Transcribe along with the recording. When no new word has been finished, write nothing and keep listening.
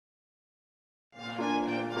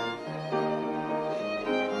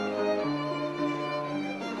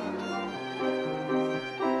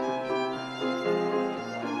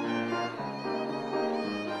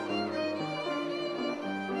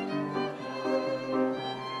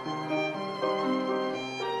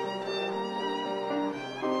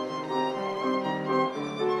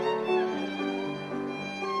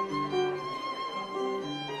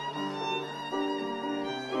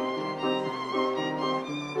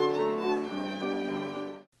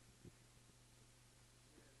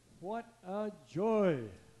joy.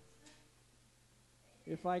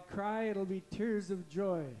 If I cry, it'll be tears of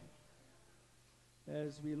joy.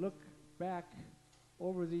 As we look back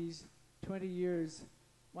over these 20 years,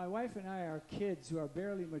 my wife and I are kids who are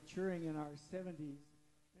barely maturing in our 70s,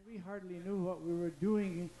 and we hardly knew what we were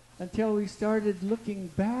doing until we started looking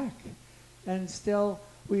back. And still,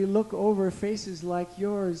 we look over faces like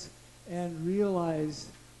yours and realize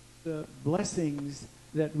the blessings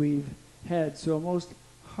that we've had. So a most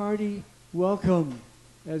hearty welcome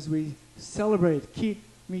as we celebrate Kit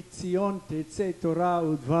Mitzion Tetzei Torah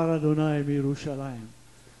Udvar Adonai Mirushalayim.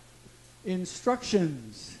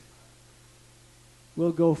 Instructions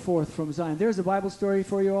will go forth from Zion. There's a Bible story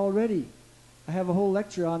for you already. I have a whole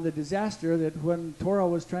lecture on the disaster that when Torah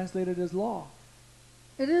was translated as law.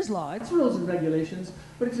 It is law. It's rules and regulations,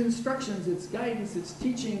 but it's instructions, it's guidance, it's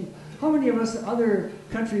teaching. How many of us other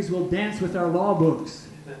countries will dance with our law books?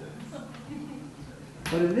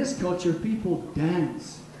 But in this culture, people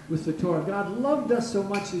dance with the Torah. God loved us so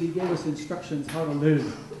much that he gave us instructions how to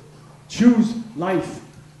live. Choose life.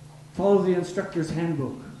 Follow the instructor's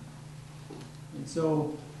handbook. And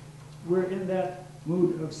so we're in that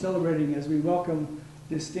mood of celebrating as we welcome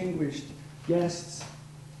distinguished guests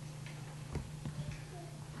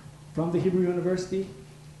from the Hebrew University,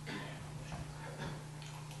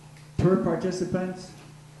 tour participants,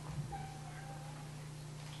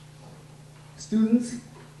 students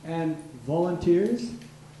and volunteers,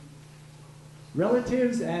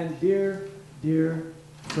 relatives and dear, dear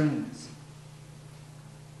friends.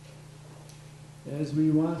 As we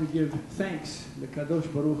want to give thanks to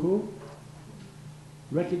Kadosh Baruch Hu,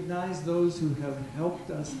 recognize those who have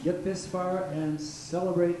helped us get this far and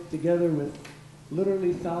celebrate together with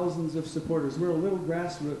literally thousands of supporters. We're a little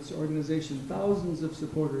grassroots organization, thousands of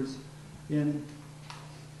supporters in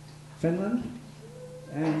Finland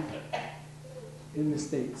and in the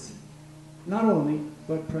States. Not only,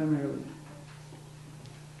 but primarily.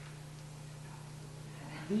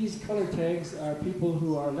 These color tags are people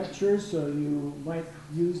who are lecturers, so you might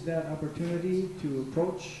use that opportunity to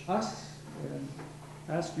approach us and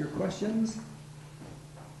ask your questions.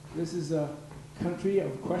 This is a country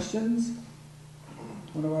of questions.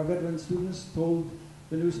 One of our veteran students told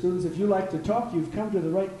the new students, if you like to talk, you've come to the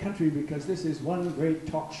right country because this is one great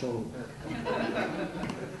talk show.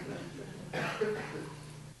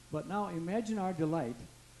 But now imagine our delight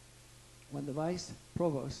when the vice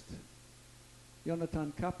provost,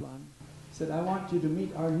 Jonathan Kaplan, said, I want you to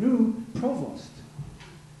meet our new provost.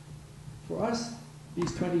 For us,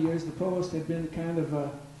 these 20 years, the provost had been kind of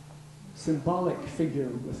a symbolic figure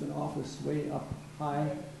with an office way up high,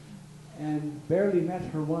 and barely met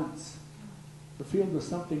her once. The field was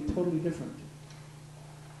something totally different.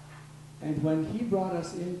 And when he brought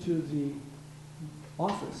us into the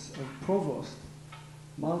office of provost,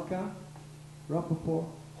 Malka Rapoport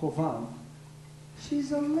Hovav,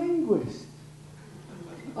 she's a linguist,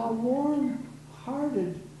 a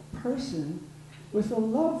warm-hearted person with a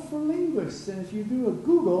love for linguists. And if you do a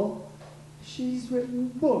Google, she's written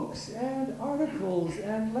books and articles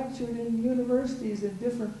and lectured in universities in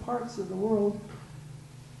different parts of the world.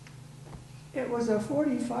 It was a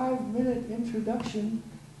 45-minute introduction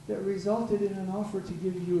that resulted in an offer to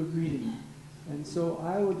give you a greeting. And so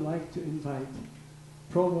I would like to invite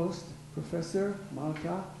Provost Professor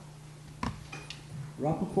Malka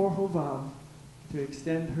Rapoport Hovav to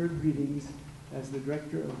extend her greetings as the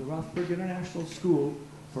director of the Rothberg International School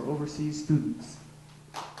for Overseas Students.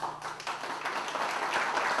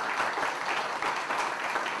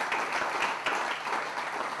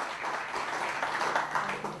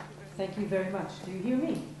 Thank you very much. Do you hear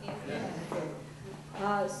me?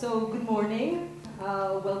 Yes. So good morning.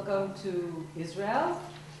 Welcome to Israel.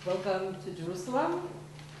 Welcome to Jerusalem.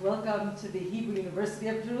 Welcome to the Hebrew University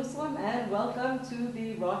of Jerusalem, and welcome to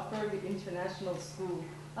the Rothberg International School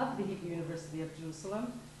of the Hebrew University of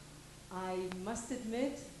Jerusalem. I must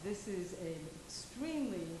admit, this is an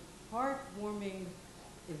extremely heartwarming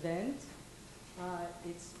event.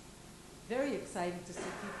 It's very exciting to see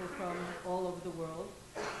people from all over the world.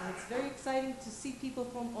 And it's very exciting to see people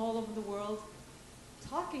from all over the world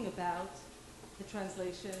talking about the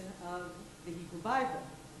translation of the Hebrew Bible.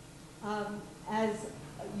 As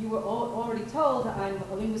you were already told, I'm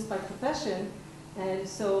a linguist by profession, and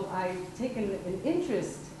so I've taken an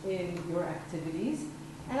interest in your activities.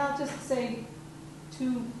 And I'll just say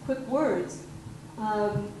two quick words.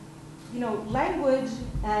 You know, language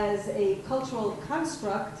as a cultural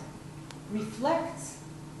construct reflects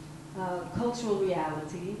cultural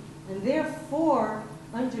reality, and therefore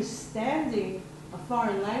understanding a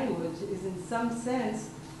foreign language is in some sense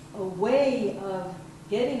a way of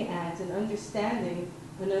getting at and understanding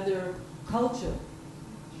another culture.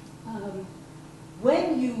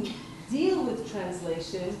 When you deal with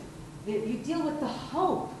translation, you deal with the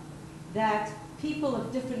hope that people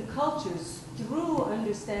of different cultures, through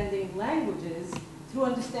understanding languages, through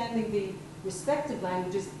understanding the respective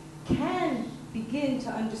languages, can begin to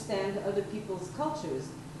understand other people's cultures.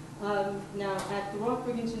 Now, at the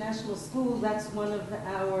Rothberg International School, that's one of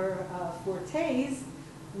our fortes.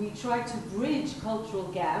 We try to bridge cultural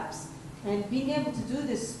gaps, and being able to do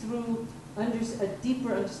this through a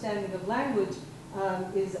deeper understanding of language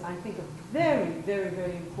is, I think, a very, very,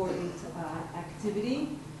 very important activity.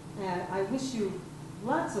 I wish you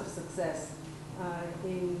lots of success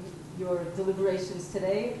in your deliberations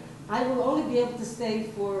today. I will only be able to stay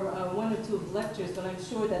for one or two of the lectures, but I'm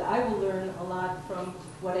sure that I will learn a lot from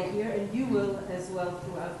what I hear, and you will as well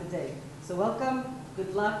throughout the day. So welcome,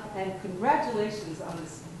 good luck, and congratulations on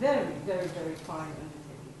this very, very, very fine undertaking.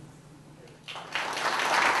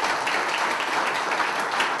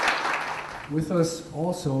 With us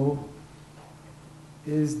also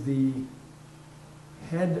is the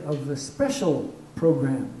head of the special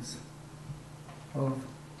programs of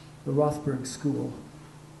the Rothberg School,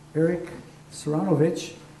 Eric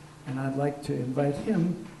Saranovich, and I'd like to invite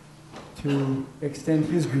him to extend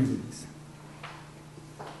his greetings.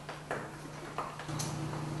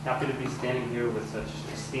 Happy to be standing here with such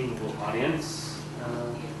esteemable audience.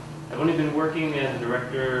 I've only been working as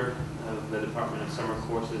director of the Department of Summer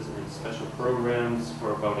Courses and Special Programs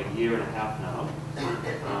for about a year and a half now,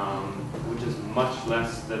 which is much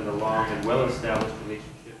less than the long and well-established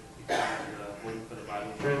relationship between the Home for the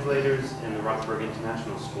Bible Translators and the Rothberg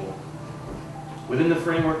International School. Within the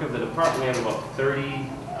framework of the department, we have about 30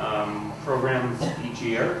 programs each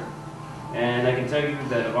year, and I can tell you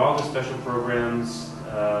that of all the special programs,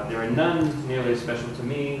 there are none nearly as special to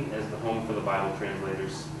me as the Home for the Bible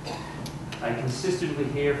Translators. I consistently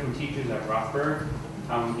hear from teachers at Rothberg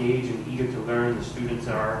how engaged and eager to learn the students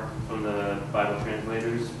are from the Bible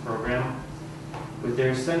Translators program. With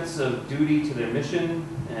their sense of duty to their mission,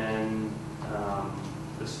 and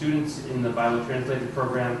the students in the Bible Translator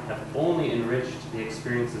program have only enriched the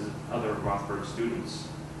experiences of other Rothberg students,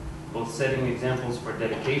 both setting examples for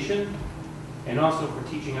dedication and also for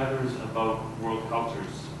teaching others about world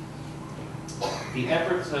cultures. The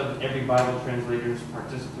efforts of every Bible Translators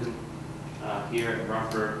participant here at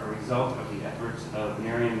Rothberg are a result of the efforts of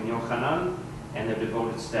Miriam and Yochanan and their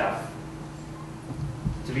devoted staff.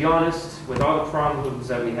 To be honest, with all the problems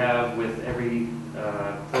that we have with every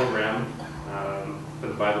program for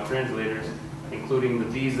the Bible Translators, including the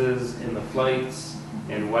visas and the flights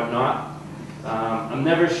and whatnot, I'm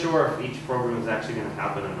never sure if each program is actually going to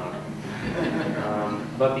happen or not.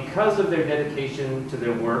 But because of their dedication to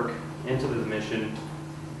their work and to the mission,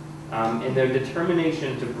 and their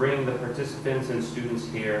determination to bring the participants and students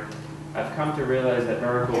here, I've come to realize that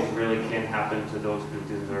miracles really can happen to those who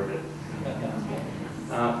deserve it.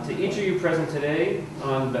 To each of you present today,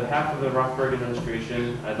 on behalf of the Rothberg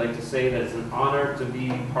administration, I'd like to say that it's an honor to be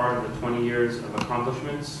part of the 20 years of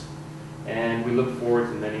accomplishments, and we look forward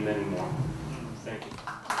to many, many more. Thank you.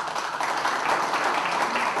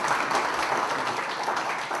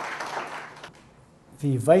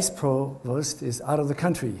 The vice provost is out of the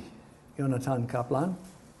country, Jonathan Kaplan.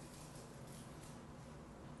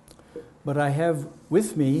 But I have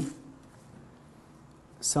with me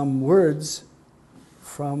some words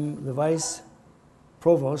from the vice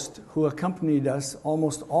provost who accompanied us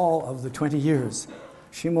almost all of the 20 years,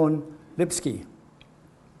 Shimon Lipsky.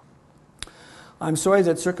 I'm sorry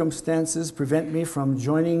that circumstances prevent me from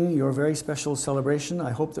joining your very special celebration. I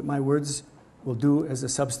hope that my words will do as a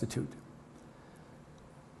substitute.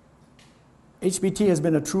 HBT has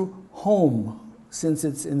been a true home since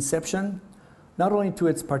its inception, not only to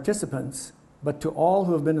its participants, but to all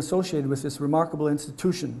who have been associated with this remarkable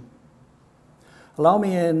institution. Allow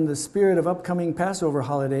me, in the spirit of upcoming Passover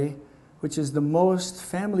holiday, which is the most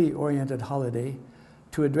family-oriented holiday,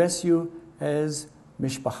 to address you as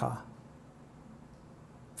mishpacha,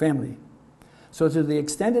 family. So to the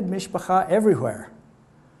extended mishpacha everywhere,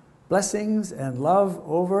 blessings and love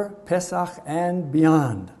over Pesach and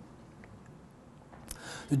beyond.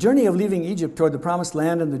 The journey of leaving Egypt toward the Promised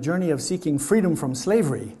Land and the journey of seeking freedom from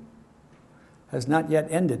slavery has not yet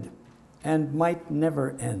ended and might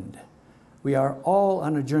never end. We are all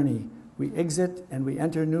on a journey. We exit and we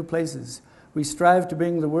enter new places. We strive to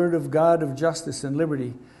bring the word of God of justice and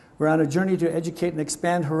liberty. We're on a journey to educate and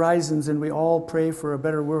expand horizons, and we all pray for a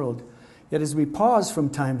better world. Yet as we pause from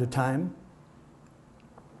time to time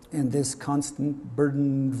in this constant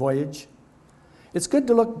burdened voyage, it's good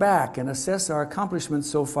to look back and assess our accomplishments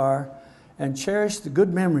so far and cherish the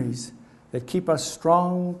good memories that keep us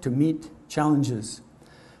strong to meet challenges.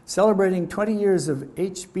 Celebrating 20 years of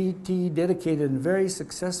HBT dedicated and very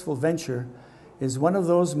successful venture is one of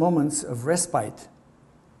those moments of respite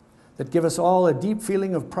that give us all a deep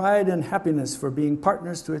feeling of pride and happiness for being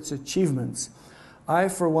partners to its achievements. I,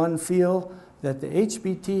 for one, feel that the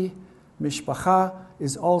HBT Mishpacha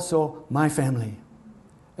is also my family.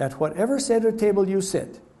 At whatever Seder table you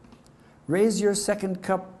sit, raise your second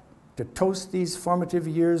cup to toast these formative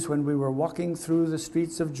years when we were walking through the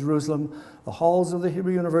streets of Jerusalem, the halls of the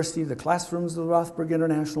Hebrew University, the classrooms of the Rothberg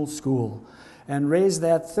International School, and raise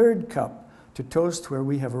that third cup to toast where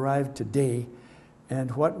we have arrived today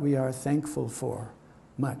and what we are thankful for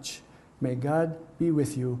much. May God be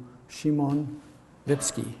with you, Shimon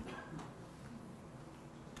Lipsky.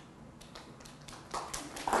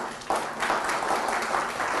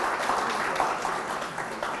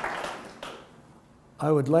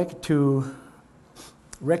 I would like to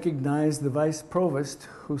recognize the vice provost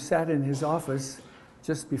who sat in his office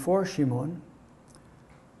just before Shimon,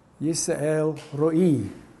 Yisrael Ro'i.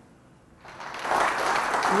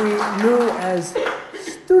 We knew as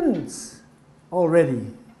students already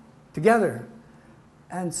together.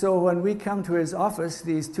 And so when we come to his office,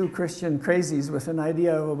 these two Christian crazies with an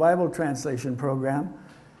idea of a Bible translation program,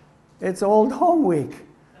 it's Old Home Week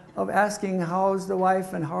of asking how's the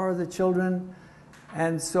wife and how are the children.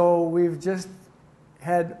 And so we've just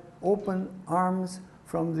had open arms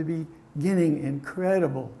from the beginning,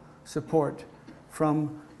 incredible support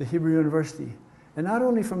from the Hebrew University. And not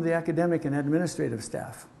only from the academic and administrative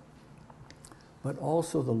staff, but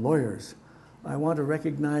also the lawyers. I want to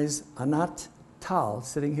recognize Anat Tal,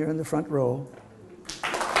 sitting here in the front row.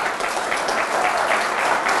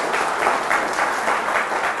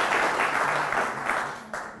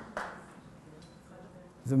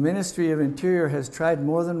 The Ministry of Interior has tried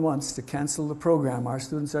more than once to cancel the program. Our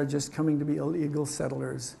students are just coming to be illegal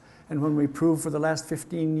settlers. And when we prove for the last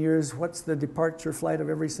 15 years what's the departure flight of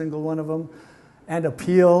every single one of them, and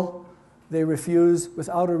appeal, they refuse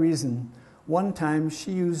without a reason. One time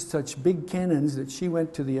she used such big cannons that she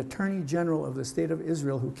went to the Attorney General of the State of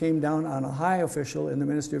Israel, who came down on a high official in the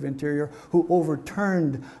Ministry of Interior, who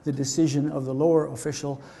overturned the decision of the lower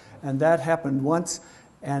official. And that happened once,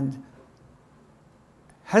 and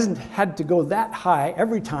hasn't had to go that high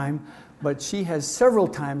every time, but she has several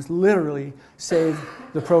times literally saved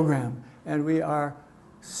the program. And we are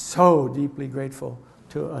so deeply grateful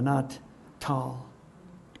to Anat Tal.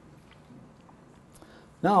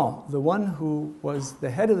 Now, the one who was the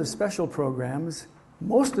head of the special programs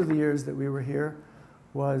most of the years that we were here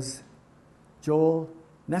was Joel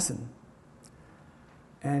Nesson.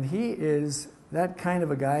 And he is that kind of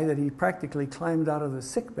a guy that he practically climbed out of the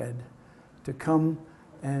sickbed to come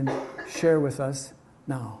and share with us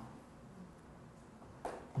now.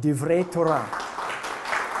 Divrei Torah.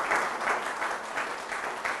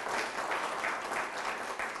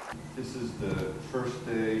 This is the first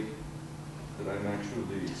day that I'm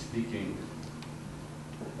actually speaking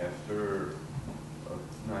after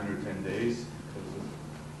 9 or 10 days because of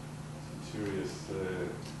some serious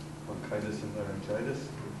bronchitis and laryngitis.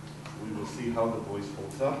 We will see how the voice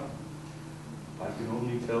holds up. I can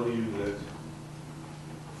only tell you that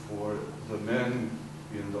for the men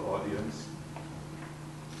in the audience,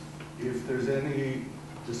 if there's any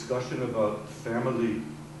discussion about family,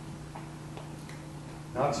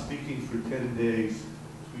 not speaking for 10 days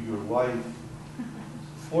to your wife,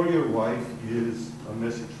 for your wife is a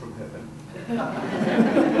message from heaven.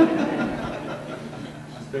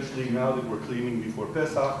 Especially now that we're cleaning before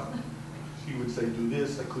Pesach, she would say, do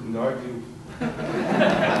this, I couldn't argue. I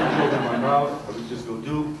couldn't open my mouth, I would just go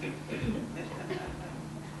do.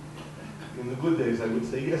 In the good days, I would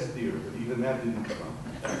say, yes, dear, but even that didn't come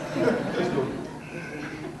out. Just go do.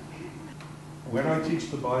 When I teach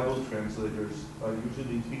the Bible translators, I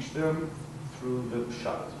usually teach them through the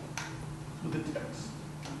pshat, through the text.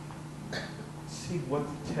 See what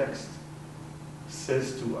the text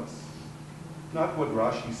says to us. Not what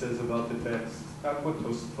Rashi says about the text, not what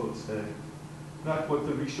Tosafot say, not what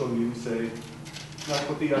the Rishonim say, not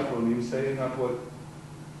what the Achronim say, not what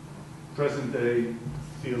present-day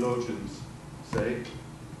theologians say.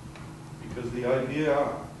 Because the idea,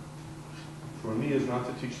 for me, is not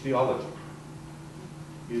to teach theology.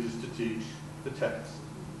 It is to teach the text.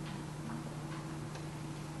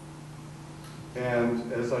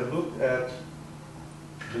 And as I looked at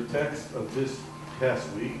the text of this past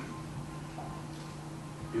week,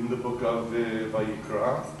 in the book of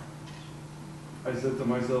Vayikra, I said to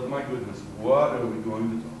myself, my goodness, what are we going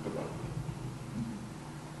to talk about?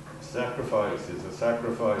 Sacrifice is a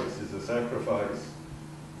sacrifice is a sacrifice.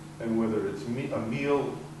 And whether it's a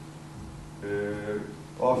meal,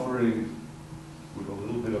 offering with a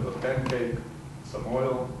little bit of a pancake, some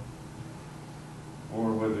oil,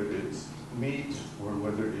 or whether it's meat, or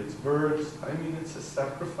whether it's birds. I mean, it's a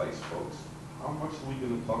sacrifice, folks. How much are we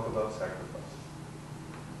going to talk about sacrifice?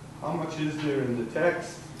 How much is there in the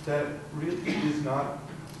text that really is not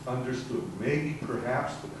understood? Maybe,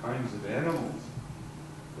 perhaps, the kinds of animals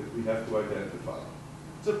that we have to identify.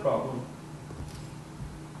 It's a problem.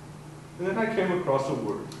 And then I came across a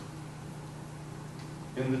word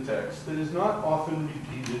in the text that is not often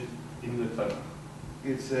repeated in the Tanakh.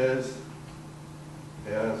 It says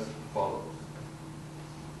as follows.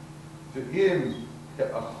 ואם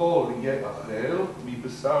האכול יאכל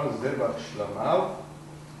מבשר זבח שלמיו,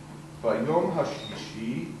 ביום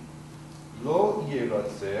השלישי לא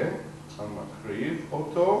ירצה המקריב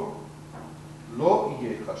אותו, לא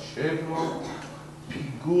יחשב לו,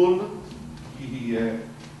 פיגול יהיה.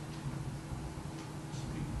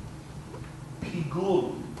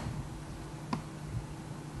 Pigul.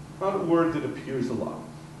 Not a word that appears a lot.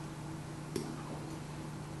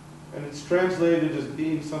 And it's translated as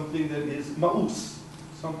being something that is ma'us,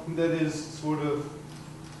 something that is sort of,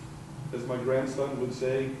 as my grandson would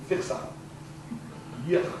say, fixa,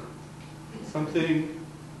 yuck, something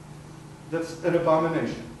that's an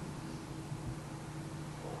abomination.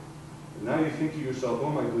 And now you think to yourself,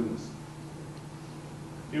 oh my goodness,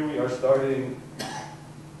 here we are starting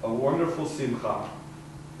a wonderful simcha,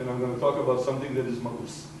 and I'm going to talk about something that is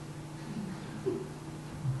ma'us.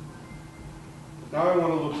 Now I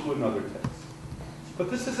want to look to another text. But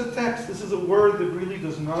this is a text, this is a word that really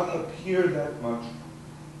does not appear that much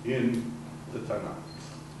in the Tanakh.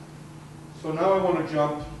 So now I want to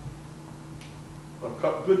jump a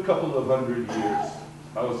good couple of 100 years,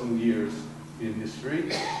 1,000 years in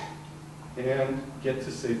history, and get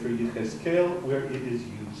to Sefer Yechezkel, where it is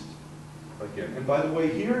used again. And by the way,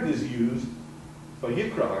 here it is used,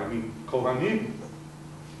 Vayikra, I mean, Kohanim.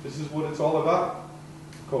 This is what it's all about.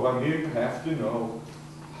 Kohanim have to know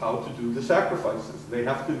how to do the sacrifices. They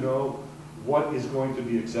have to know what is going to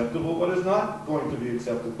be acceptable, what is not going to be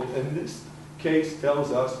acceptable. And this case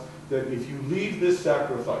tells us that if you leave this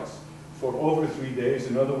sacrifice for over 3 days,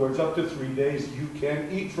 in other words, up to 3 days, you can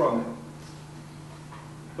eat from it.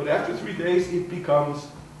 But after 3 days, it becomes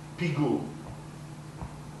pigul.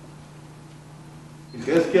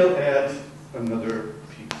 Yechezkel adds another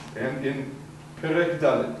piece. And in Perek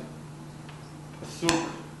Dalet, Pasuk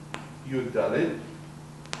Yud Dalet,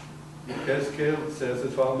 Yechezkel says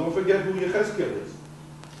as follows. Don't forget who Yechezkel is.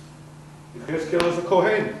 Yechezkel is a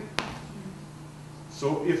Kohen.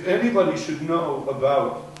 So if anybody should know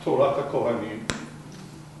about Torah HaKohanim,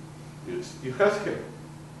 it's Yechezkel.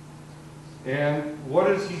 And what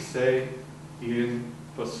does he say in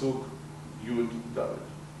Pasuk Yud Dalet?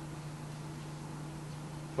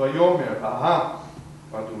 Vayomer Aha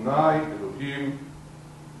Adonai Elohim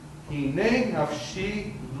Hine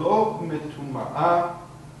nafshi lo metuma'a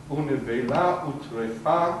unevela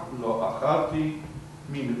utrefa lo acharti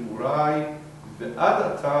mineurai ve'ad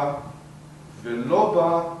ata ve'lo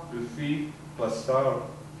ba b'fi basar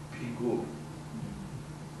pigul.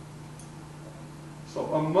 So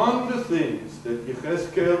among the things that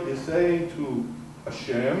Yechezkel is saying to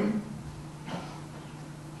Hashem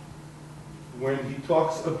when he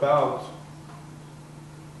talks about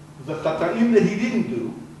the chata'im that he didn't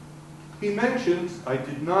do, he mentions, I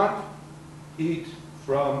did not eat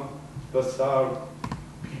from basar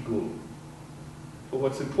pigul. But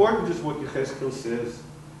what's important is what Yechezkel says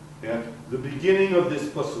at the beginning of this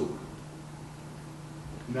pasuk.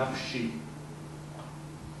 Nafshi.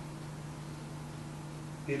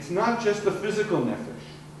 It's not just a physical nefesh.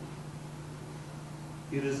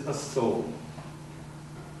 It is a soul.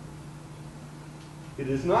 It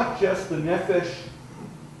is not just the nefesh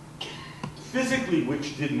physically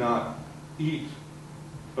which did not eat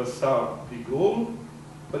basar pigul,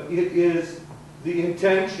 but it is the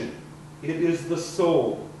intention. It is the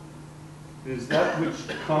soul. It is that which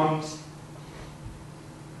comes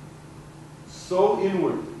so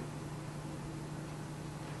inwardly.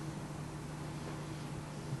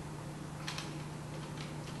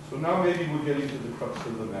 So now maybe we're getting to the crux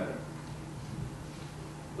of the matter.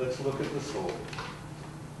 Let's look at the soul.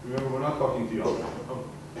 Remember, we're not talking theology.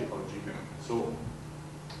 Soul.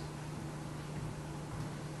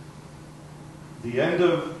 The end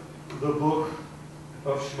of the book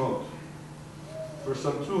of Shemot. For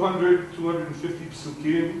some 200, 250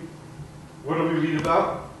 psukim, what do we read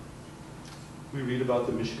about? We read about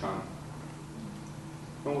the Mishkan.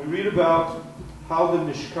 And we read about how the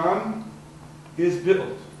Mishkan is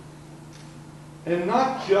built. And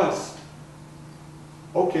not just,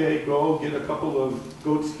 okay, go get a couple of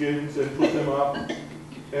goat skins and put them up.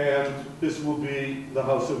 and this will be the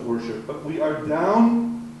house of worship. But we are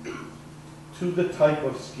down to the type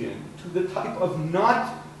of skin, to the type of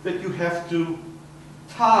knot that you have to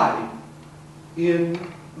tie in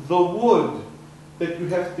the wood that you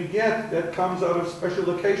have to get that comes out of special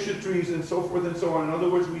acacia trees and so forth and so on. In other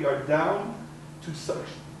words, we are down to such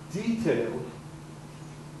detail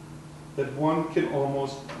that one can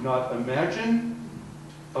almost not imagine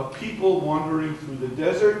a people wandering through the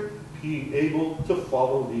desert being able to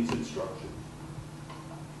follow these instructions.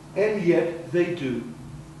 And yet they do.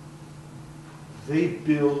 They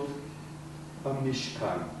build a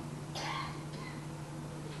Mishkan.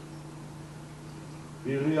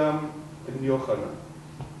 Miriam and Yochanan,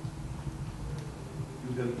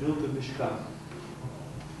 you have built a Mishkan.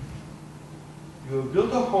 You have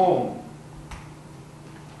built a home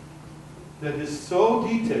that is so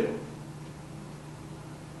detailed,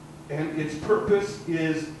 and its purpose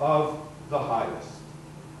is of the highest.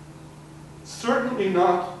 Certainly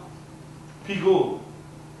not pigul,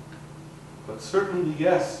 but certainly,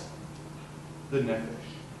 yes, the nefesh,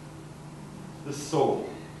 the soul.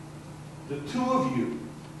 The two of you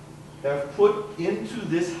have put into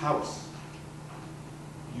this house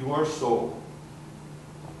your soul.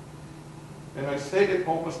 And I say it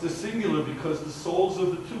almost as singular because the souls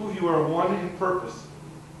of the two of you are one in purpose.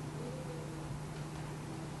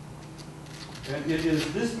 And it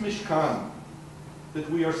is this Mishkan that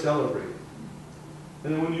we are celebrating.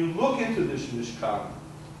 And when you look into this Mishkan,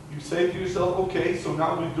 you say to yourself, okay, so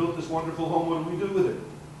now we've built this wonderful home, what do we do with it?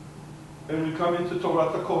 And we come into Torah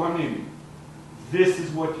Kohanim. This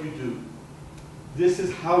is what you do. This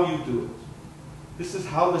is how you do it. This is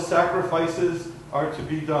how the sacrifices are to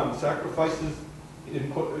be done. Sacrifices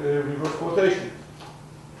in reverse quotation.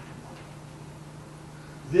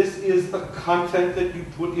 This is the content that you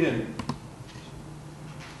put in.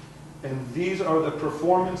 And these are the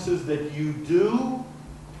performances that you do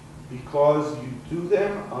because you do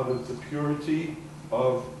them out of the purity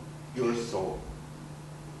of your soul.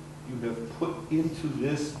 You have put into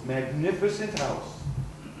this magnificent house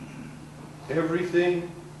everything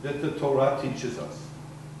that the Torah teaches us.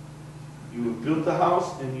 You have built the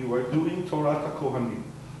house and you are doing Torah Kohanim.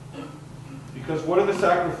 Because what are the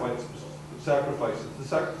sacrifices? The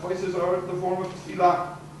sacrifices are in the form of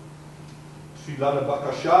tefillah. Tefillah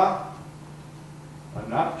bakasha.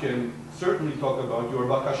 Anat can certainly talk about your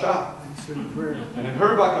bakasha. And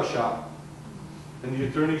her bakasha. And the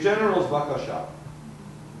Attorney General's bakasha.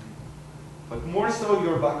 But more so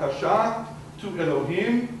your bakasha to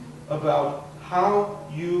Elohim about how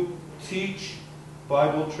you teach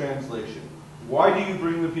Bible translation. Why do you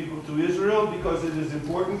bring the people to Israel? Because it is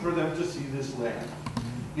important for them to see this land.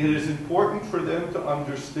 It is important for them to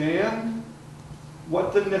understand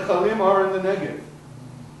what the Nechalim are in the Negev.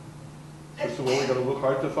 First of all, we've got to look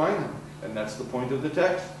hard to find them. And that's the point of the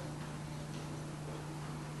text.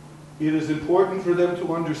 It is important for them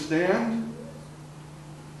to understand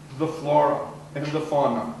the flora and the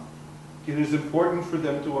fauna. It is important for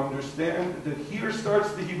them to understand that here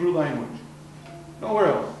starts the Hebrew language. Nowhere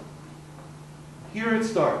else. Here it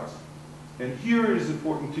starts. And here it is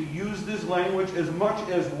important to use this language as much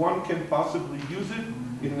as one can possibly use it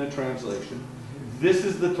in the translation. This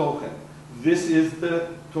is the Tochen. This is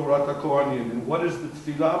the Torah Kohanim. And what is the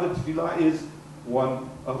Tefillah? The Tefillah is one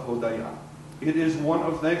of Hodayah. It is one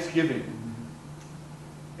of thanksgiving.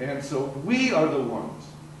 And so we are the ones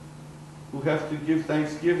who have to give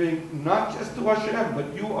thanksgiving not just to Hashem,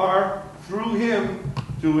 but you are, through Him,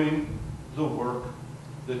 doing the work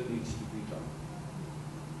that needs to be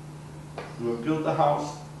done. You have built the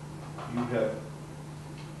house. You have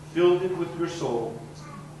filled it with your soul.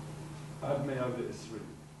 Ad Mea V'Isri.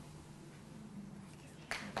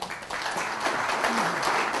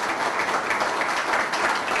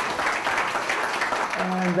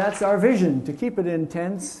 And that's our vision, to keep it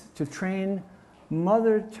intense, to train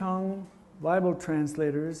mother tongue Bible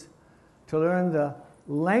translators to learn the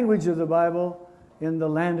language of the Bible in the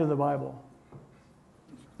land of the Bible.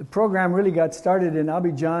 The program really got started in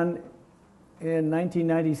Abidjan in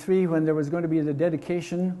 1993 when there was going to be the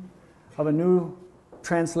dedication of a new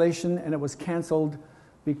translation, and it was canceled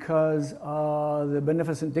because the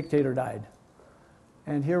beneficent dictator died.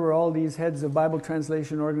 And here were all these heads of Bible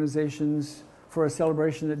translation organizations for a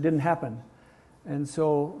celebration that didn't happen. And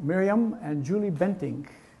so Miriam and Julie Benting,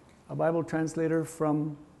 a Bible translator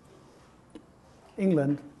from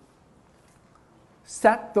England,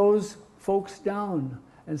 sat those folks down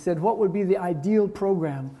and said, what would be the ideal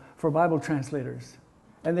program for Bible translators?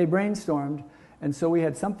 And they brainstormed, and so we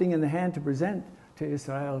had something in the hand to present to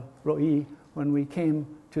Israel Ro'i when we came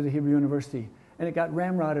to the Hebrew University. and it got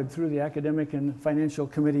ramrodded through the academic and financial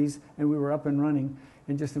committees, and we were up and running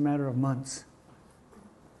in just a matter of months.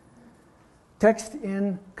 Text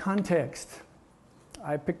in context.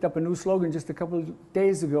 I picked up a new slogan just a couple of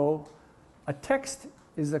days ago. A text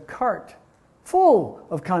is a cart full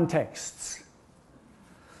of contexts.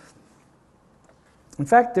 In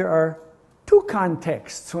fact, there are two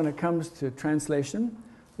contexts when it comes to translation.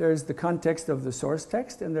 There's the context of the source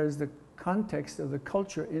text, and there's the context of the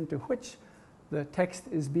culture into which the text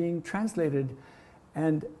is being translated.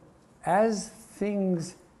 And as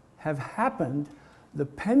things have happened, the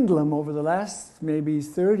pendulum over the last maybe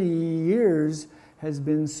 30 years has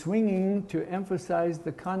been swinging to emphasize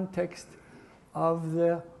the context of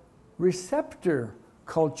the receptor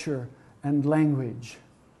culture and language.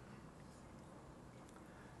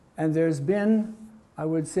 And there's been, I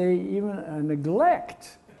would say, even a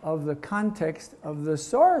neglect of the context of the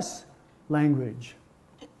source language.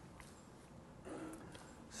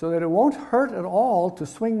 So that it won't hurt at all to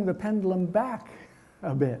swing the pendulum back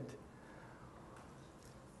a bit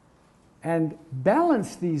and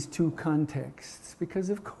balance these two contexts, because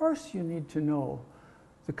of course you need to know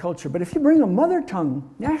the culture. But if you bring a mother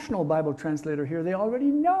tongue national Bible translator here, they already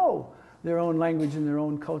know their own language and their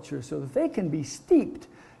own culture, so that they can be steeped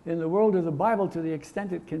in the world of the Bible to the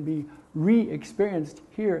extent it can be re-experienced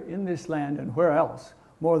here in this land and where else,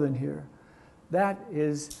 more than here. That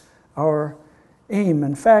is our aim.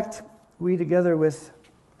 In fact, we, together with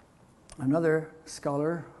another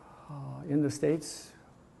scholar in the States,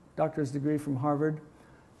 doctor's degree from Harvard,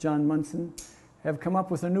 John Munson, have come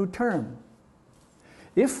up with a new term.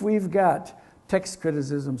 If we've got text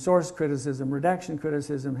criticism, source criticism, redaction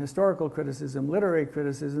criticism, historical criticism, literary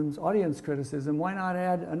criticisms, audience criticism, why not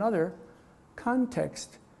add another,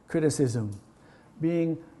 context criticism?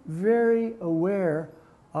 Being very aware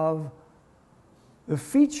of the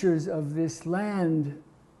features of this land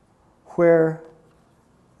where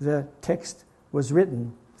the text was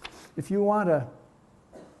written. If you want a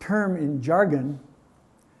term in jargon,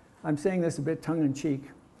 I'm saying this a bit tongue-in-cheek,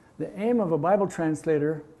 the aim of a Bible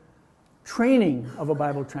translator, training of a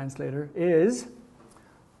Bible translator, is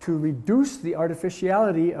to reduce the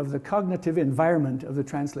artificiality of the cognitive environment of the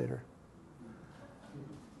translator.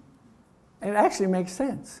 And it actually makes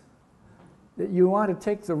sense that you want to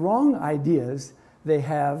take the wrong ideas they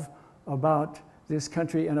have about this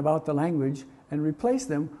country and about the language and replace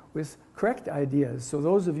them with correct ideas. So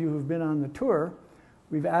those of you who've been on the tour,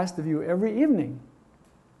 we've asked of you every evening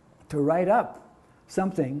to write up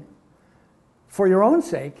something for your own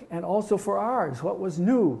sake and also for ours. What was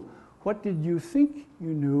new? What did you think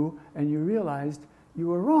you knew and you realized you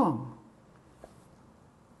were wrong?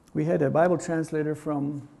 We had a Bible translator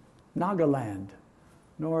from Nagaland,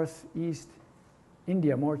 northeast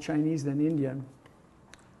India, more Chinese than Indian.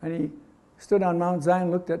 And he stood on Mount Zion,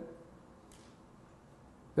 looked at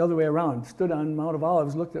the other way around, stood on Mount of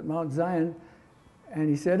Olives, looked at Mount Zion, and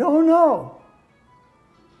he said, "Oh no,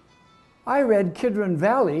 I read Kidron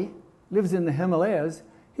Valley, lives in the Himalayas.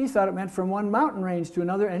 He thought it meant from one mountain range to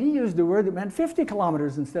another, and he used a word that meant 50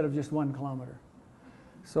 kilometers instead of just 1 kilometer.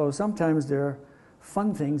 So sometimes there are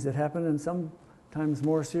fun things that happen and sometimes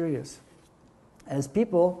more serious. As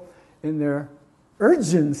people in their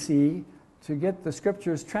urgency to get the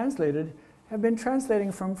scriptures translated have been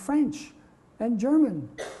translating from French and German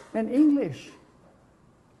and English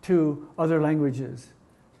to other languages.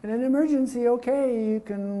 In an emergency, okay, you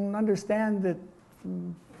can understand that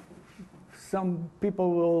some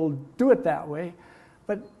people will do it that way,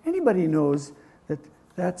 but anybody knows that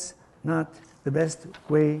that's not the best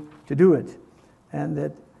way to do it, and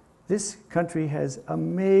that this country has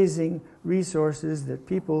amazing resources that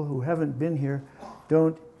people who haven't been here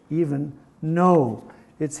don't even know.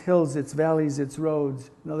 Its hills, its valleys, its roads,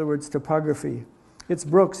 in other words, topography. Its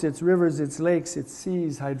brooks, its rivers, its lakes, its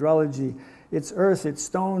seas, hydrology, its earth, its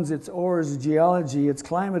stones, its ores, geology, its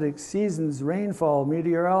climate, its seasons, rainfall,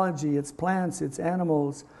 meteorology, its plants, its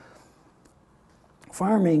animals,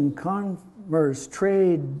 farming, commerce,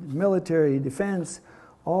 trade, military, defense,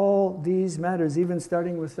 all these matters, even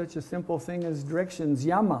starting with such a simple thing as directions,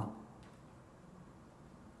 yama,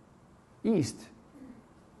 east.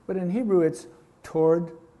 But in Hebrew, it's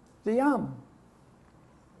toward the yam.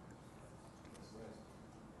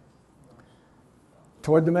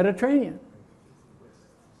 Toward the Mediterranean.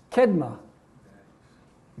 Kedma,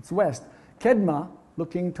 it's west. Kedma,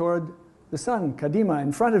 looking toward the sun. Kadima,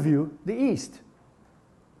 in front of you, the east.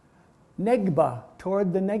 Negba,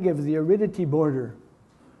 toward the Negev, the aridity border.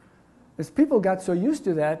 As people got so used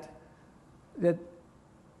to that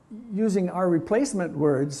using our replacement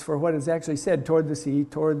words for what is actually said, toward the sea,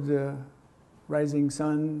 toward the rising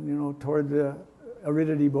sun, you know, toward the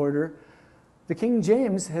aridity border. The King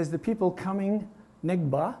James has the people coming,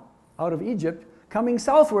 Negba, out of Egypt, coming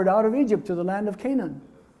southward out of Egypt to the land of Canaan,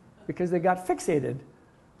 because they got fixated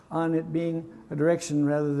on it being a direction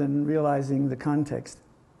rather than realizing the context.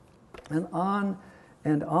 And on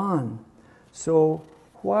and on. So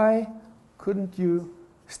why couldn't you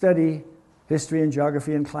study history and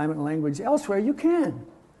geography and climate and language elsewhere? You can.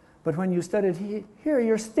 But when you studied here,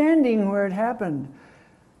 you're standing where it happened.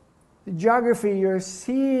 The geography, you're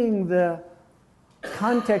seeing the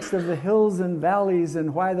context of the hills and valleys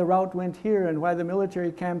and why the route went here and why the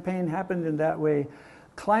military campaign happened in that way.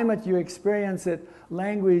 Climate, you experience it.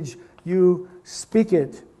 Language, you speak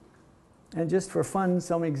it. And just for fun,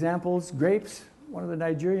 some examples. Grapes. One of the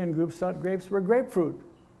Nigerian groups thought grapes were grapefruit.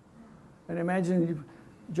 And imagine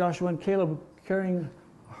Joshua and Caleb carrying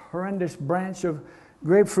a horrendous branch of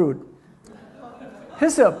grapefruit.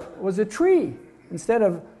 Hyssop was a tree. Instead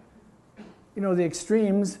of, you know, the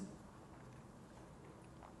extremes,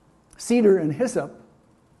 cedar and hyssop,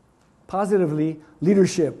 positively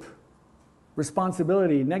leadership,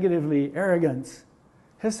 responsibility, negatively arrogance.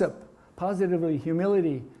 Hyssop, positively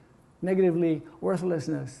humility, negatively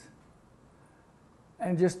worthlessness.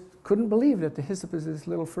 And just couldn't believe that the hyssop is this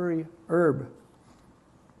little furry herb.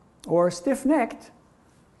 Or stiff-necked,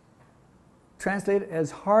 translated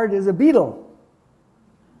as hard as a beetle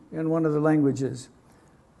in one of the languages.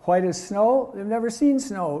 White as snow, they've never seen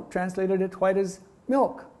snow, translated it white as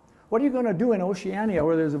milk. What are you going to do in Oceania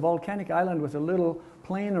where there's a volcanic island with a little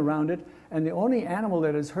plain around it and the only animal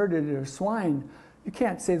that is herded is swine? You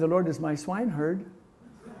can't say the Lord is my swine herd.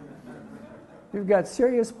 You've got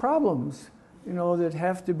serious problems, you know, that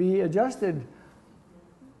have to be adjusted.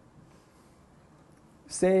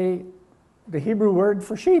 Say the Hebrew word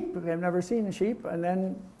for sheep. They've never seen a sheep. And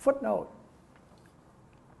then footnote.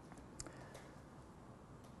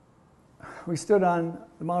 We stood on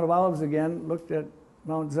the Mount of Olives again, looked at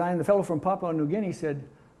Mount Zion. The fellow from Papua New Guinea said,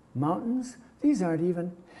 mountains? These aren't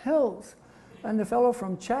even hills. And the fellow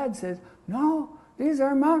from Chad said, no, these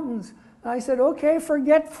are mountains. And I said, okay,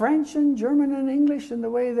 forget French and German and English and the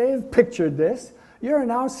way they've pictured this. You're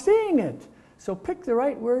now seeing it. So pick the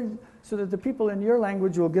right word so that the people in your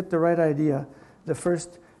language will get the right idea the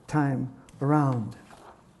first time around.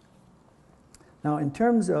 Now, in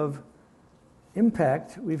terms of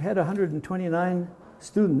impact, we've had 129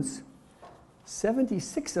 students,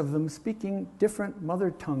 76 of them speaking different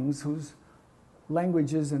mother tongues whose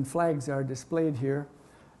languages and flags are displayed here,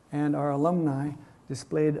 and our alumni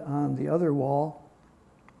displayed on the other wall.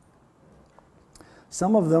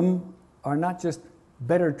 Some of them are not just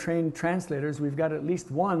better trained translators. We've got at least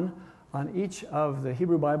one on each of the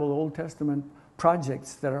Hebrew Bible Old Testament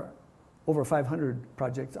projects that are over 500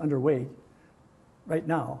 projects underway right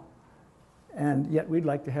now. And yet we'd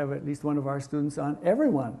like to have at least one of our students on every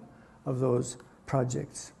one of those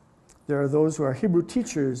projects. There are those who are Hebrew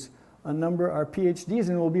teachers. A number are PhDs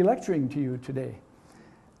and will be lecturing to you today.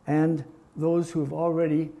 And those who have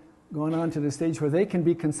already gone on to the stage where they can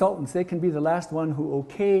be consultants. They can be the last one who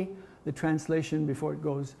okay the translation before it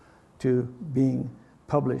goes to being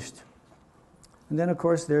published. And then, of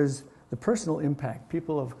course, there's the personal impact.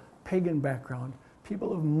 People of pagan background,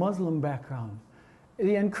 people of Muslim background.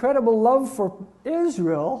 The incredible love for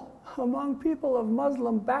Israel among people of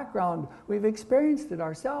Muslim background. We've experienced it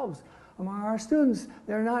ourselves among our students.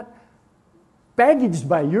 They're not baggaged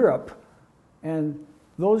by Europe and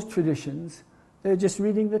those traditions. They're just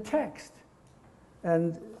reading the text.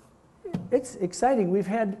 And it's exciting. We've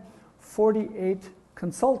had 48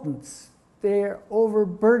 consultants. They're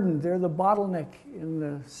overburdened. They're the bottleneck in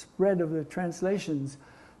the spread of the translations.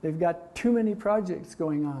 They've got too many projects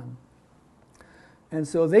going on. And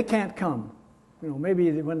so they can't come, you know, maybe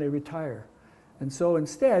when they retire. And so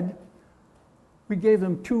instead, we gave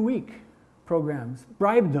them 2-week programs,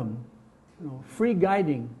 bribed them, you know, free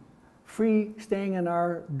guiding, free staying in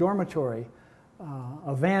our dormitory,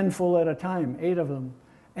 a van full at a time, 8 of them.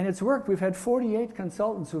 And it's worked. We've had 48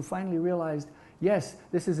 consultants who finally realized, yes,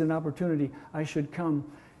 this is an opportunity, I should come.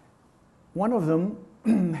 One of them,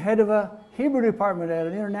 head of a Hebrew department at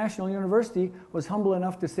an international university, was humble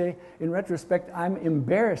enough to say, in retrospect, I'm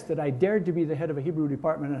embarrassed that I dared to be the head of a Hebrew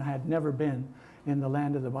department and I had never been in the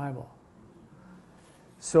land of the Bible.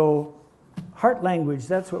 So, heart language,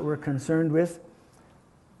 that's what we're concerned with.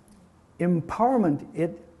 Empowerment,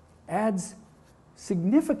 it adds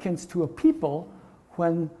significance to a people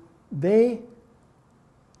when they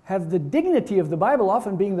have the dignity of the Bible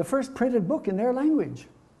often being the first printed book in their language.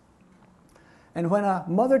 And when a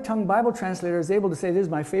mother tongue Bible translator is able to say, this is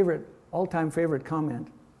my favorite, all-time favorite comment,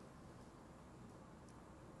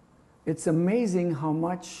 it's amazing how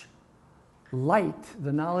much light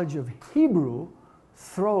the knowledge of Hebrew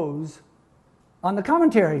throws on the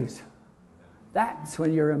commentaries. That's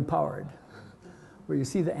when you're empowered, where you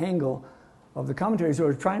see the angle of the commentaries who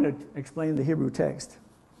are trying to explain the Hebrew text.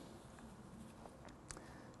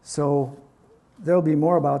 So there'll be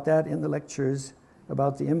more about that in the lectures,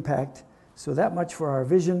 about the impact. So that much for our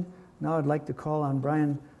vision. Now I'd like to call on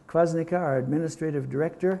Brian Kvasnica, our administrative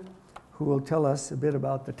director, who will tell us a bit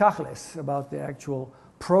about the tachlis, about the actual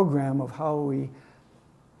program of how we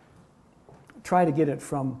try to get it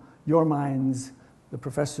from your minds, the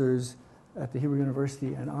professors at the Hebrew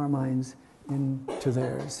University, and our minds into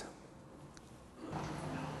theirs.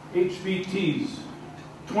 HBT's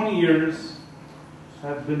 20 years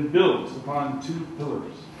have been built upon two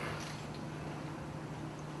pillars: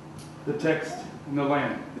 the text and the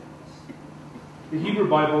land. The Hebrew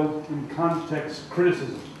Bible in context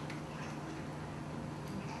criticism.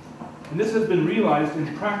 And this has been realized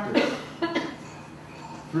in practice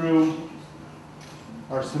through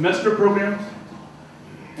our semester programs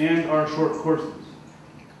and our short courses.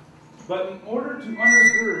 But in order to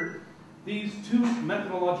undergird these two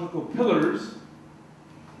methodological pillars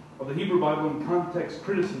of the Hebrew Bible in context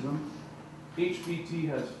criticism, HBT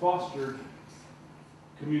has fostered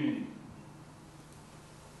community.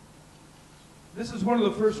 This is one of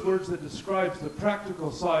the first words that describes the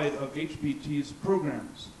practical side of HBT's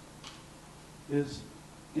programs, is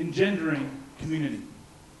engendering community,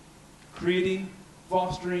 creating,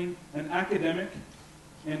 fostering an academic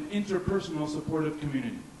and interpersonal supportive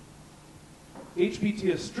community.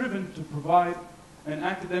 HBT has striven to provide an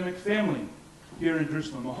academic family here in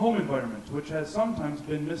Jerusalem, a home environment which has sometimes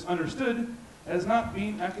been misunderstood as not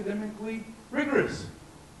being academically rigorous.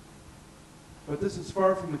 But this is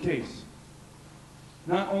far from the case.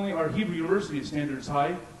 Not only are Hebrew University standards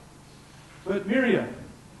high, but Miriam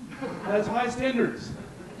has high standards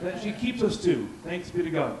that she keeps us to, thanks be to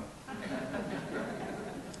God.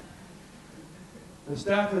 The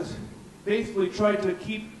staff has faithfully tried to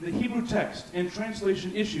keep the Hebrew text and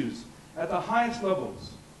translation issues at the highest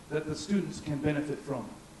levels that the students can benefit from.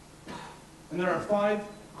 And there are 5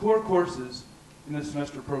 core courses in the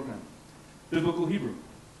semester program. Biblical Hebrew,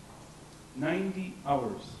 90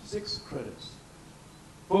 hours, 6 credits.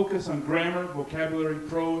 Focus on grammar, vocabulary,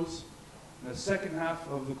 prose, and the second half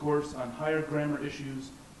of the course on higher grammar issues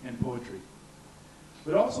and poetry.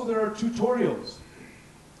 But also there are tutorials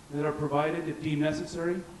that are provided if deemed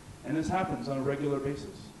necessary, and this happens on a regular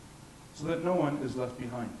basis, so that no one is left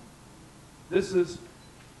behind. This is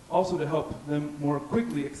also to help them more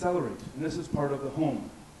quickly accelerate, and this is part of the home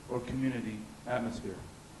or community atmosphere.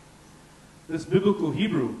 This biblical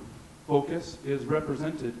Hebrew focus is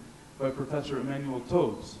represented by Professor Emmanuel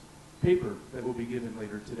Toad's paper that will be given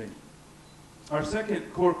later today. Our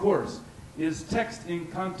second core course is Text in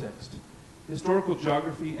Context, Historical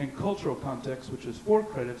Geography and Cultural Context, which is 4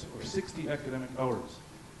 credits or 60 academic hours.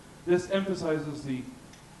 This emphasizes the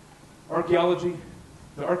archaeology,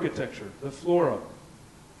 the architecture, the flora,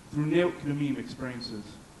 through Neoknomim experiences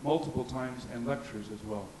multiple times and lectures as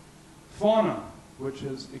well. Fauna, which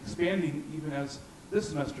is expanding even as this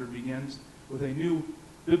semester begins with a new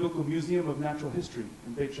Biblical Museum of Natural History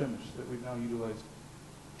in Beit Shemesh that we've now utilized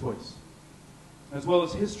twice. As well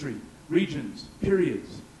as history, regions,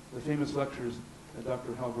 periods, the famous lectures that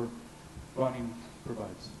Dr. Halvor Ronnie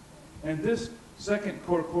provides. And this second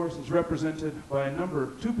core course is represented by a number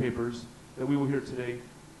of 2 papers that we will hear today,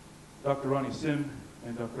 Dr. Ronnie Sim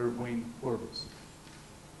and Dr. Wayne Horowitz.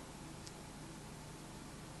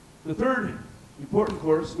 The third important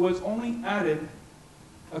course was only added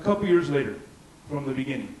a couple years later from the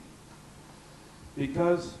beginning,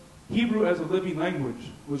 because Hebrew as a living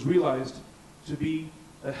language was realized to be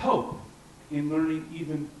a help in learning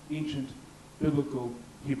even ancient biblical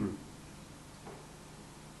Hebrew.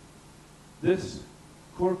 This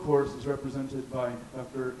core course is represented by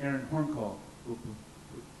Dr. Aaron Horncall, who will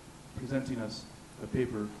be presenting us a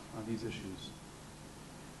paper on these issues.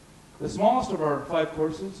 The smallest of our 5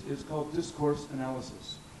 courses is called Discourse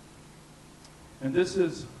Analysis. And this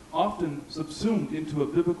is often subsumed into a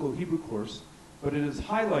biblical Hebrew course, but it is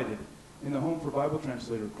highlighted in the Home for Bible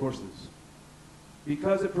Translator courses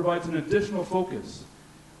because it provides an additional focus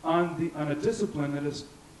on a discipline that is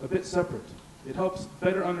a bit separate. It helps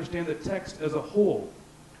better understand the text as a whole.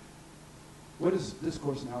 What is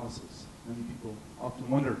discourse analysis? Many people often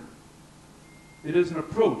wonder. It is an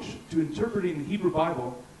approach to interpreting the Hebrew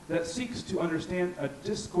Bible that seeks to understand a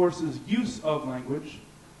discourse's use of language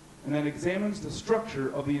and that examines the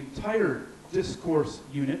structure of the entire discourse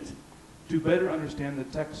unit to better understand the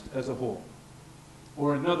text as a whole.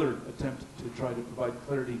 Or another attempt to try to provide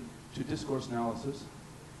clarity to discourse analysis,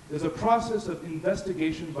 is a process of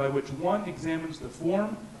investigation by which one examines the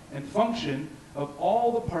form and function of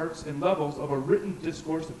all the parts and levels of a written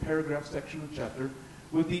discourse, a paragraph, section, or chapter,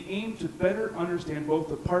 with the aim to better understand both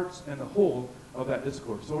the parts and the whole of that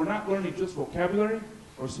discourse. So we're not learning just vocabulary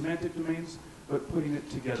or semantic domains, but putting it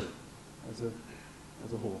together as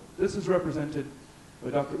a whole. This is represented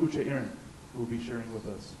by Dr. Uche Aaron, who will be sharing with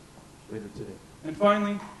us later today. And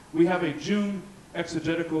finally, we have a June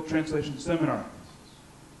exegetical translation seminar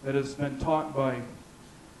that has been taught by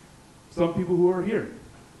some people who are here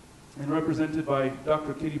and represented by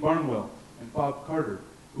Dr. Katie Barnwell and Bob Carter,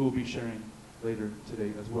 who will be sharing later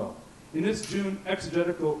today as well. In this June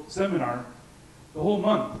exegetical seminar, the whole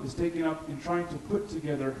month is taken up in trying to put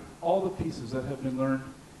together all the pieces that have been learned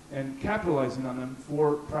and capitalizing on them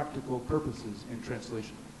for practical purposes in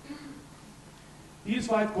translation. These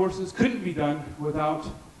 5 courses couldn't be done without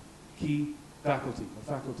key faculty,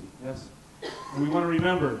 yes? And we want to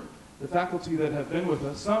remember the faculty that have been with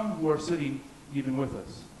us, some who are sitting even with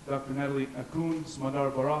us. Dr. Natalie Akun,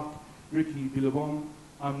 Smadar Barak, Ricky Billabon,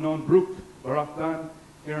 Amnon Brook, Barak Dan,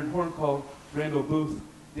 Aaron Horncall, Randall Booth,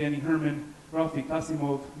 Danny Herman, Rafi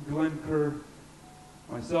Kasimov, Glenn Kerr,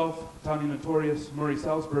 myself, Tanya Notorious, Murray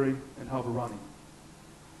Salisbury, and Halvar Rani.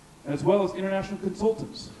 As well as international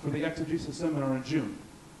consultants for the exegesis seminar in June.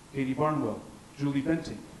 Katie Barnwell, Julie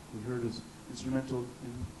Benting, we heard is instrumental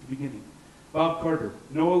in the beginning. Bob Carter,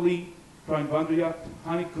 Noah Lee, Brian Vandriak,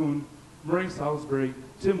 Hani Kuhn, Murray Salisbury,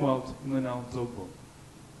 Tim Welt, and Linnell Zogbo.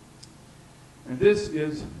 And this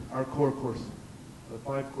is our core course, the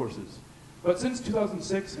 5 courses. But since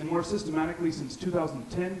 2006, and more systematically since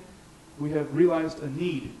 2010, we have realized a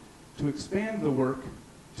need to expand the work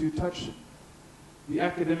to touch the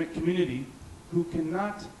academic community who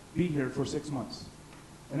cannot be here for 6 months.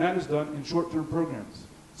 And that is done in short-term programs,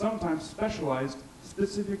 sometimes specialized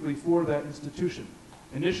specifically for that institution.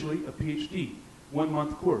 Initially, a PhD,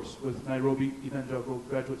 1-month course with Nairobi Evangelical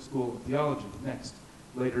Graduate School of Theology, next,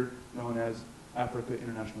 later known as Africa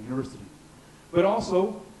International University. But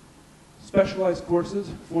also, specialized courses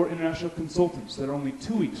for international consultants that are only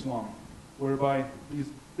 2 weeks long, whereby these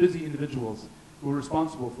busy individuals who are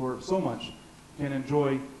responsible for so much can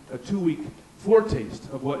enjoy a 2-week foretaste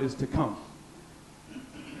of what is to come.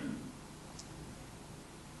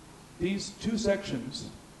 These 2 sections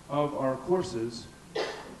of our courses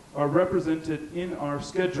are represented in our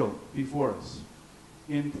schedule before us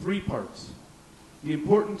in 3 parts. The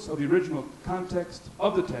importance of the original context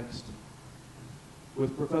of the text,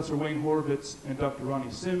 with Professor Wayne Horowitz and Dr.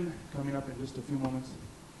 Ronnie Sim coming up in just a few moments.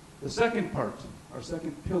 The second part, our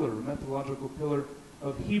second pillar, methodological pillar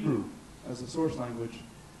of Hebrew as a source language,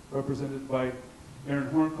 represented by Aaron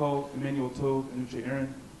Horncall, Emmanuel Tove, and Uche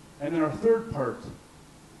Aaron. And then our third part,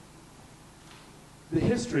 the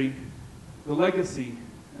history, the legacy,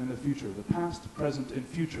 and the future, the past, present, and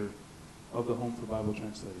future of the Home for Bible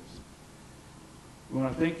Translators. We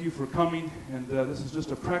want to thank you for coming, and this is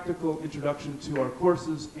just a practical introduction to our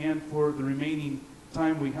courses and for the remaining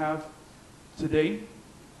time we have today.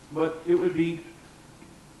 But it would be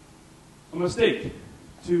a mistake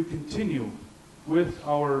to continue with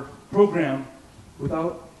our program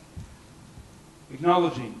without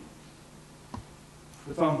acknowledging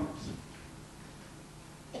the founders,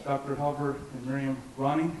 Dr. Halvar and Miriam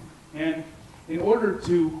Ronnie. And in order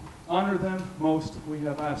to honor them most, we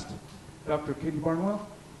have asked Dr. Katie Barnwell,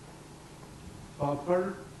 Bob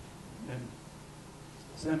Carter, and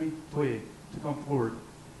Sammy Toye to come forward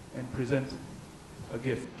and present a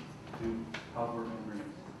gift to Halvar and Miriam.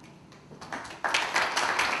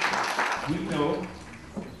 We know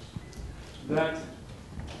that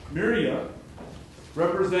Myria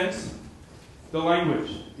represents the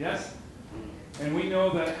language, yes? And we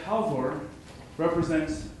know that Halvar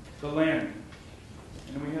represents the land.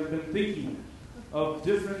 And we have been thinking of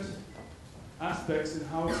different aspects in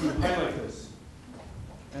how to highlight this.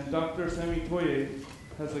 And Dr. Sammy Toye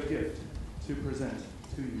has a gift to present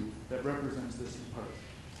to you that represents this in part.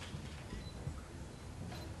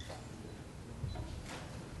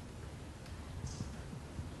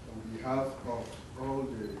 On behalf of all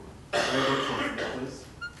the Bible translators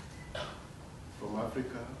from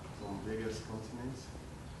Africa, from various continents,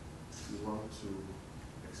 we want to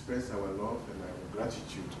express our love and our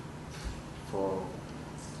gratitude for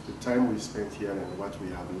the time we spent here and what we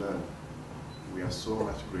have learned. We are so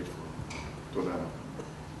much grateful to them.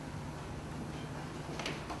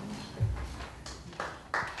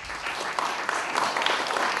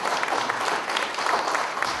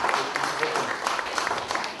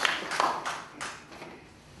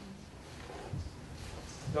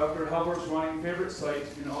 Dr. Halvar's running favorite site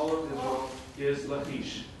in all of Israel is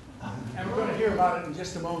Lachish. And we're going to hear about it in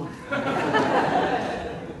just a moment.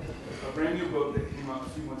 A brand new book that came out a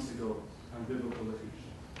few months ago on biblical literature.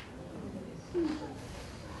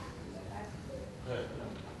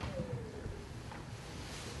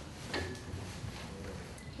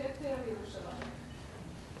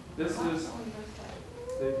 This is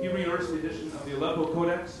the Hebrew University edition of the Aleppo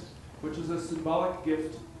Codex, which is a symbolic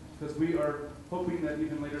gift because we are hoping that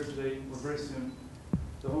even later today, or very soon,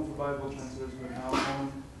 the Home for Bible Translators will now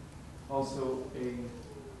own also a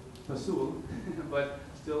pasul, but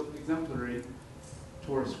still exemplary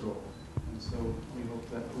Torah scroll. And so we hope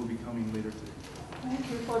that will be coming later today.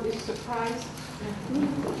 Thank you for this surprise.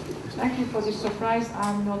 Thank you for this surprise.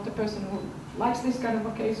 I'm not the person who likes this kind of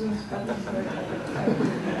occasions, but it's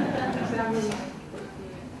very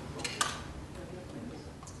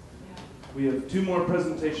We have two more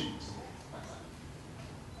presentations.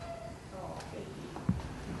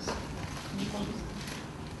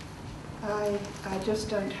 I just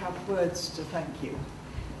don't have words to thank you.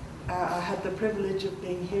 I had the privilege of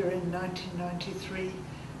being here in 1993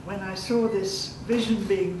 when I saw this vision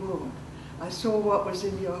being born. I saw what was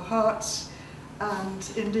in your hearts,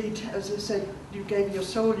 and indeed, as I said, you gave your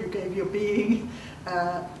soul, you gave your being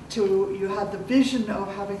you had the vision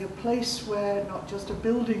of having a place where, not just a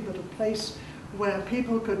building, but a place where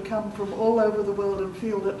people could come from all over the world and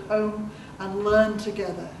feel at home and learn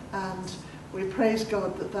together. And we praise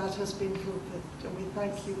God that that has been fulfilled. And we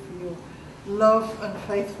thank you for your love and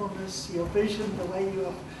faithfulness, your vision, the way you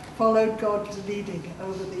have followed God's leading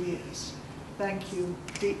over the years. Thank you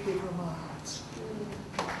deeply from our hearts.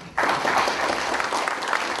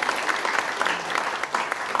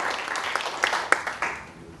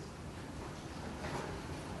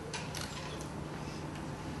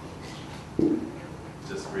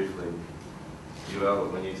 Just briefly,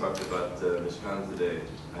 Yuel, when you talked about Mishkan today,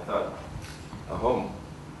 I thought a home,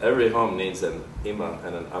 every home needs an Ima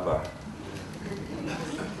and an Abba.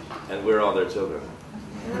 And we're all their children.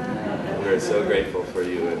 We're so grateful for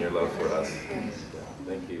you and your love for us.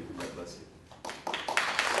 Thank you. God bless you.